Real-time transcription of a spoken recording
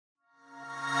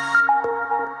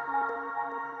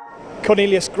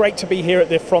Cornelius, great to be here at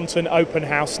the Fronton Open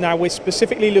House. Now we're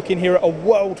specifically looking here at a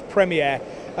world premiere.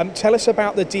 Tell us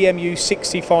about the DMU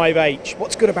 65H.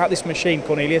 What's good about this machine,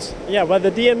 Cornelius? Yeah, well,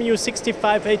 the DMU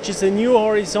 65H is a new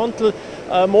horizontal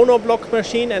monoblock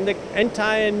machine and the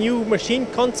entire new machine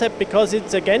concept, because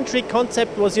it's a gantry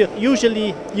concept, was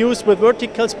usually used with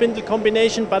vertical spindle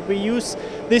combination, but we use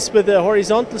this with a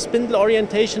horizontal spindle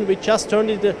orientation. We just turned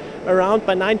it around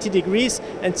by 90 degrees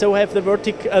and so have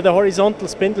the horizontal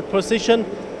spindle position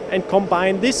and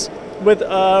combine this with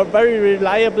very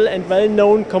reliable and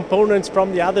well-known components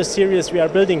from the other series we are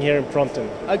building here in Fronton.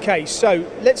 Okay, so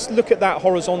let's look at that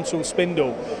horizontal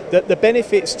spindle. The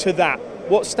benefits to that,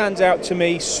 what stands out to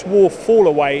me, swarf fall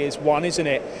away is one, isn't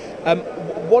it?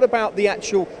 What about the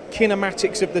actual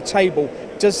kinematics of the table?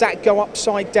 Does that go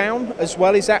upside down as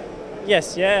well? Is that?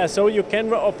 Yes, yeah, so you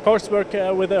can of course work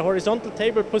with a horizontal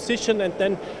table position and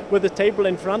then with the table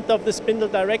in front of the spindle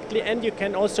directly, and you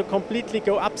can also completely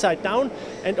go upside down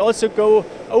and also go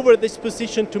over this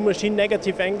position to machine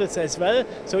negative angles as well.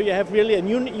 So you have really a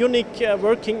unique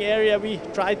working area we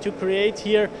try to create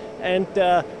here, and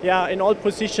yeah, in all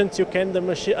positions you can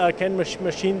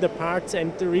machine the parts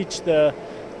and reach the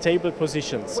table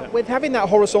positions. With having that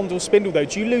horizontal spindle though,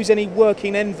 do you lose any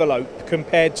working envelope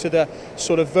compared to the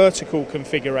sort of vertical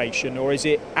configuration, or is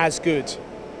it as good?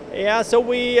 Yeah, so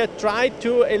we try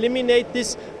to eliminate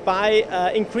this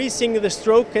by increasing the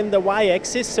stroke in the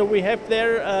y-axis. So we have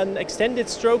there an extended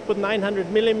stroke with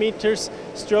 900 millimeters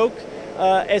stroke,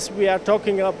 as we are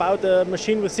talking about a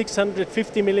machine with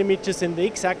 650 millimeters in the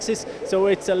x-axis. So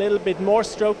it's a little bit more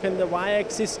stroke in the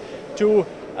y-axis to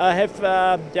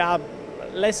have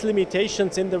less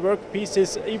limitations in the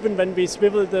workpieces, even when we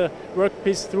swivel the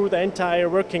workpiece through the entire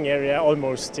working area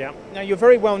almost. Yeah. Now you're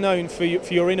very well known for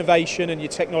your innovation and your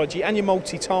technology and your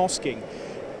multitasking.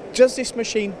 Does this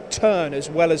machine turn as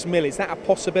well as mill? Is that a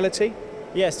possibility?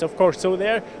 Yes, of course. So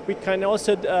there we can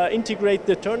also integrate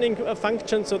the turning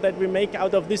function, so that we make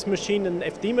out of this machine an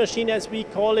FD machine, as we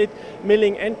call it,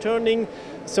 milling and turning.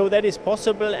 So that is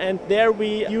possible, and there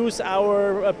we use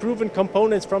our proven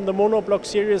components from the monoBLOCK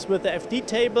series with the FD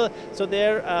table. So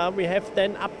there we have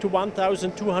then up to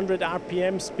 1,200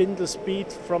 RPM spindle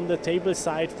speed from the table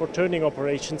side for turning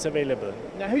operations available.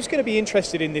 Now who's going to be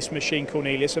interested in this machine,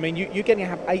 Cornelius? I mean, you're going to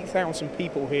have 8,000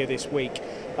 people here this week.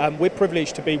 We're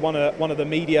privileged to be one of the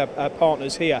media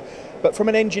partners here. But from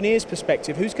an engineer's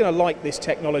perspective, who's going to like this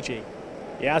technology?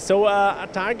 Yeah, so our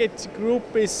target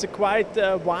group is quite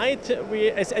wide.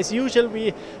 As usual,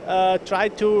 we try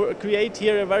to create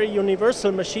here a very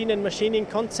universal machine and machining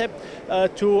concept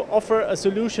to offer a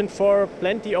solution for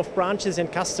plenty of branches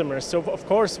and customers. So of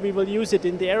course we will use it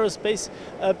in the aerospace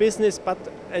business, but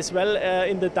as well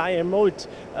in the die and mold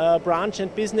branch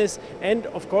and business. And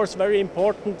of course very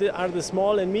important are the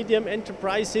small and medium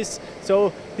enterprises.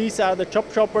 So these are the job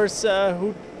shoppers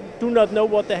who do not know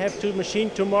what they have to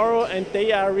machine tomorrow, and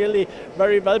they are really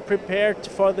very well prepared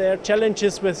for their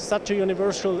challenges with such a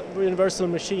universal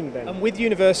machine then. And with the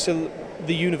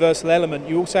universal element,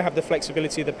 you also have the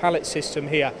flexibility of the pallet system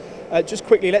here. Just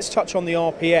quickly, let's touch on the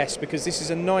RPS, because this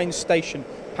is a 9-station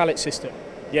pallet system.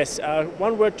 Yes,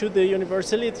 one word to the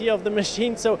universality of the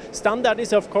machine. So standard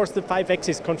is of course the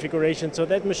 5-axis configuration. So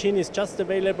that machine is just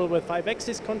available with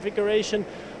 5-axis configuration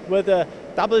with a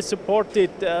double supported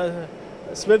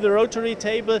swivel rotary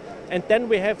table, and then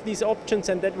we have these options,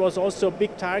 and that was also a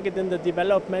big target in the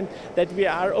development, that we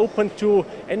are open to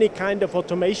any kind of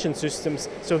automation systems.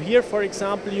 So here, for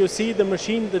example, you see the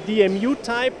machine, the DMU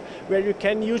type, where you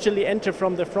can usually enter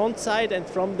from the front side and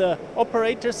from the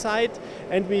operator side,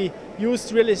 and we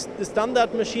used really the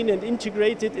standard machine and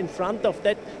integrated in front of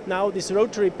that now this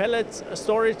rotary pellets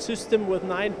storage system with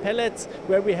 9 pellets,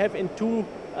 where we have in 2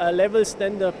 levels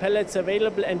then the pellets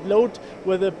available and load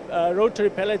with a rotary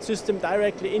pellet system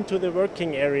directly into the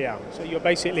working area. So you're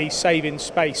basically saving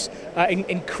space.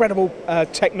 Incredible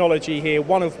technology here.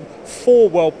 One of 4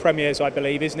 world premieres, I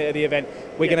believe, isn't it, at the event?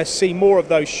 We're going to see more of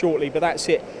those shortly, but that's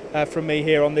it from me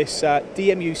here on this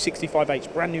DMU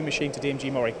 65H, brand new machine to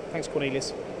DMG Mori. Thanks,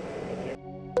 Cornelius.